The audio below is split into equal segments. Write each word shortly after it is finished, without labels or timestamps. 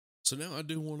So now I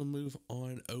do want to move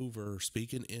on over.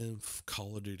 Speaking in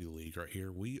Call of Duty League right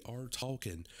here, we are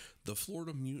talking the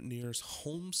Florida Mutineers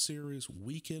home series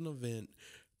weekend event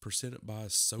presented by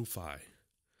SoFi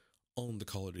on the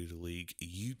Call of Duty League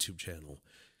YouTube channel.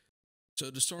 So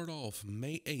to start off,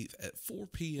 May 8th at 4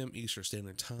 p.m. Eastern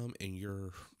Standard Time, and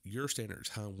your standard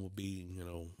time will be,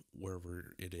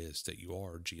 wherever it is that you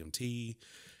are, GMT,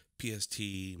 PST,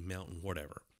 Mountain,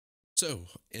 whatever. So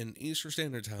in Eastern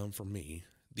Standard Time for me,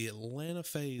 the Atlanta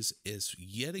phase is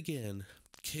yet again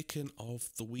kicking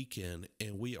off the weekend,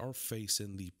 and we are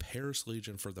facing the Paris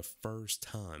Legion for the first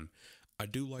time. I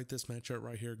do like this matchup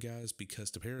right here, guys,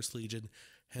 because the Paris Legion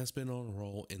has been on a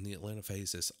roll, and the Atlanta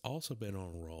phase has also been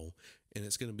on a roll, and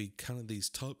it's going to be kind of these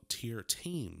top tier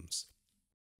teams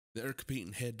that are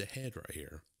competing head to head right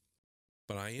here.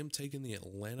 But I am taking the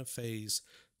Atlanta phase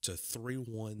to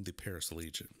 3-1 the Paris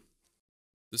Legion.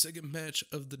 The second match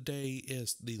of the day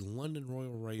is the London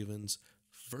Royal Ravens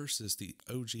versus the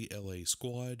OGLA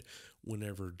squad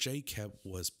whenever JCap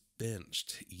was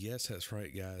benched. Yes, that's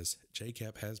right, guys.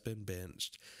 JCap has been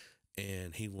benched,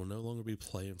 and he will no longer be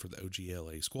playing for the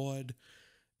OGLA squad.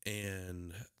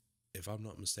 And if I'm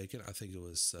not mistaken, I think it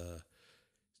was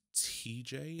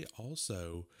TJ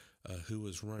also who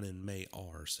was running May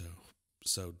R.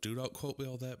 So do not quote me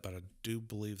on that, but I do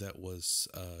believe that was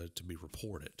to be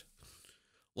reported.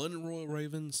 London Royal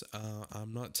Ravens,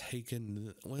 I'm not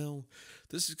taking, well,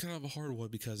 this is kind of a hard one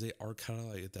because they are kind of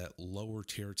like that lower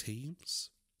tier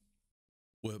teams.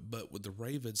 Well, but with the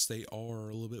Ravens, they are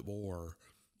a little bit more,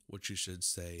 what you should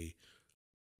say,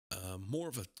 more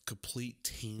of a complete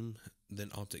team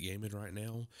than Optic Gaming right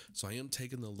now. So I am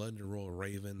taking the London Royal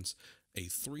Ravens, a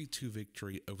 3-2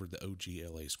 victory over the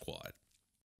OGLA squad.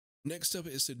 Next up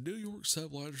is the New York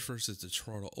Subliners versus the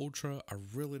Toronto Ultra. I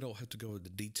really don't have to go into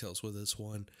details with this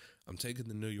one. I'm taking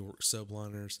the New York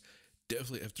Subliners,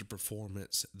 definitely after the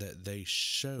performance that they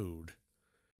showed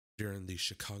during the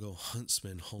Chicago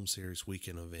Huntsmen home series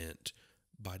weekend event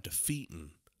by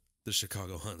defeating the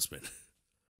Chicago Huntsmen.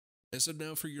 And so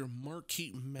now for your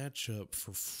marquee matchup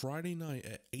for Friday night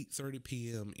at 8:30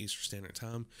 p.m. Eastern Standard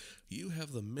Time, you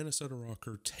have the Minnesota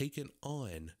Rocker taking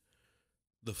on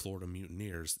the Florida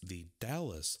Mutineers, the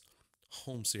Dallas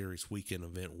home series weekend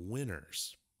event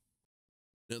winners.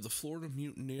 Now, the Florida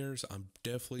Mutineers, I'm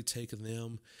definitely taking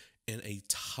them in a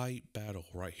tight battle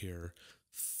right here,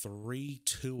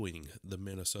 3-2ing the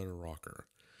Minnesota Rocker.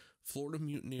 Florida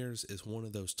Mutineers is one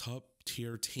of those top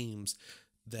tier teams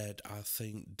that I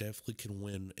think definitely can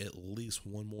win at least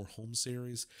one more home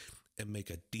series and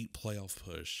make a deep playoff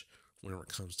push whenever it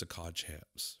comes to COD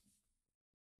champs.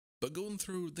 But going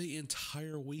through the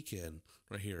entire weekend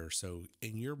right here, so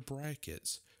in your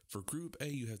brackets, for Group A,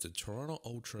 you have the Toronto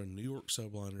Ultra, New York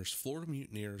Subliners, Florida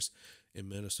Mutineers, and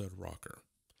Minnesota Rocker.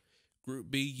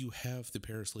 Group B, you have the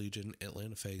Paris Legion,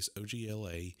 Atlanta FaZe,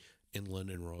 OGLA, and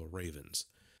London Royal Ravens.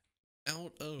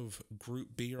 Out of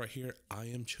Group B right here, I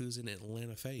am choosing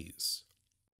Atlanta FaZe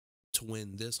to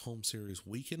win this home series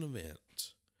weekend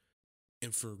event.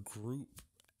 And for Group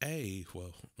A,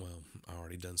 well, I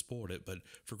already done spoiled it, but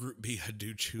for Group B, I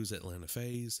do choose Atlanta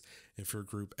FaZe, and for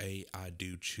Group A, I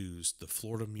do choose the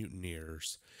Florida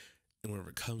Mutineers. And whenever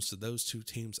it comes to those two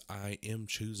teams, I am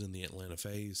choosing the Atlanta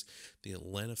FaZe. The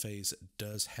Atlanta FaZe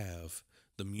does have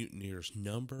the Mutineers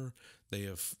number. They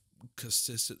have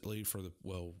consistently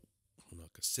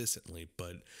not consistently,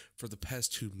 but for the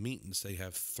past two meetings, they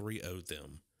have 3-0'd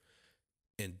them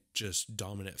in just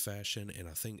dominant fashion, and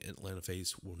I think Atlanta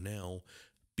FaZe will now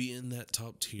be in that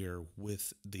top tier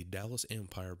with the Dallas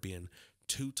Empire being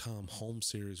two-time home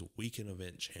series weekend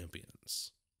event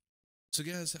champions. So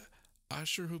guys, I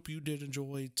sure hope you did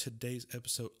enjoy today's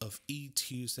episode of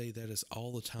E-Tuesday. That is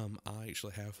all the time I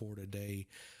actually have for today.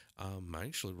 I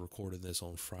actually recorded this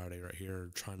on Friday right here,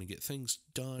 trying to get things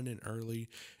done and early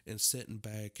and sitting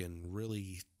back and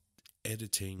really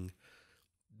editing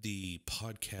the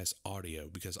podcast audio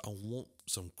because I want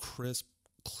some crisp,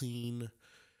 clean,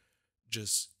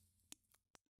 just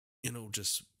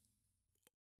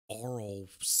oral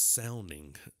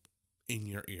sounding in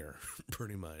your ear,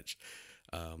 pretty much.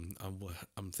 I'm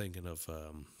thinking of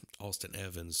Austin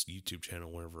Evans' YouTube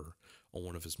channel whenever on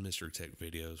one of his Mystery Tech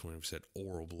videos whenever he said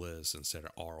oral bliss instead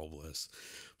of oral bliss.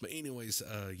 But anyways,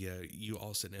 yeah, you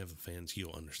Austin Evans fans,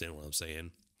 you'll understand what I'm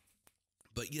saying.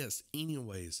 But yes,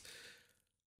 anyways,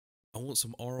 I want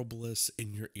some oral bliss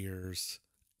in your ears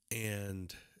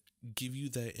and give you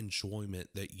that enjoyment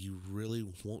that you really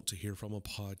want to hear from a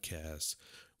podcast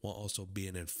while also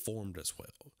being informed as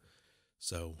well.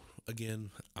 So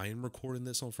again, I am recording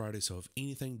this on Friday. So if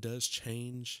anything does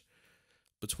change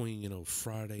between,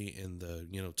 Friday and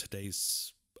the,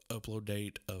 today's upload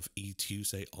date of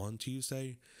Tuesday on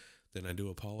Tuesday, then I do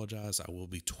apologize. I will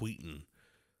be tweeting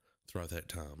throughout that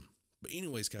time. But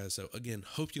anyways, guys, so again,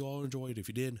 hope you all enjoyed. If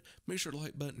you did, make sure to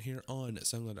like button here on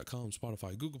SoundCloud.com,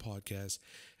 Spotify, Google Podcasts,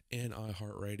 and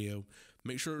iHeartRadio.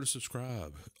 Make sure to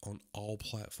subscribe on all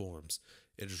platforms.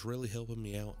 It is really helping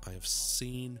me out. I have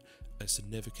seen a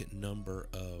significant number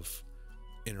of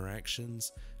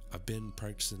interactions. I've been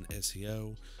practicing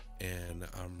SEO, and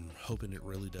I'm hoping it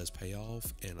really does pay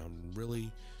off. And I'm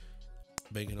really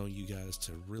begging on you guys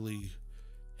to really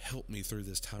help me through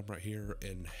this time right here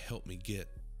and help me get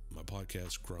my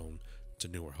podcast grown to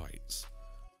newer heights.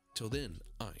 Till then,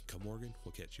 I, Come Morgan,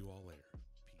 will catch you all later.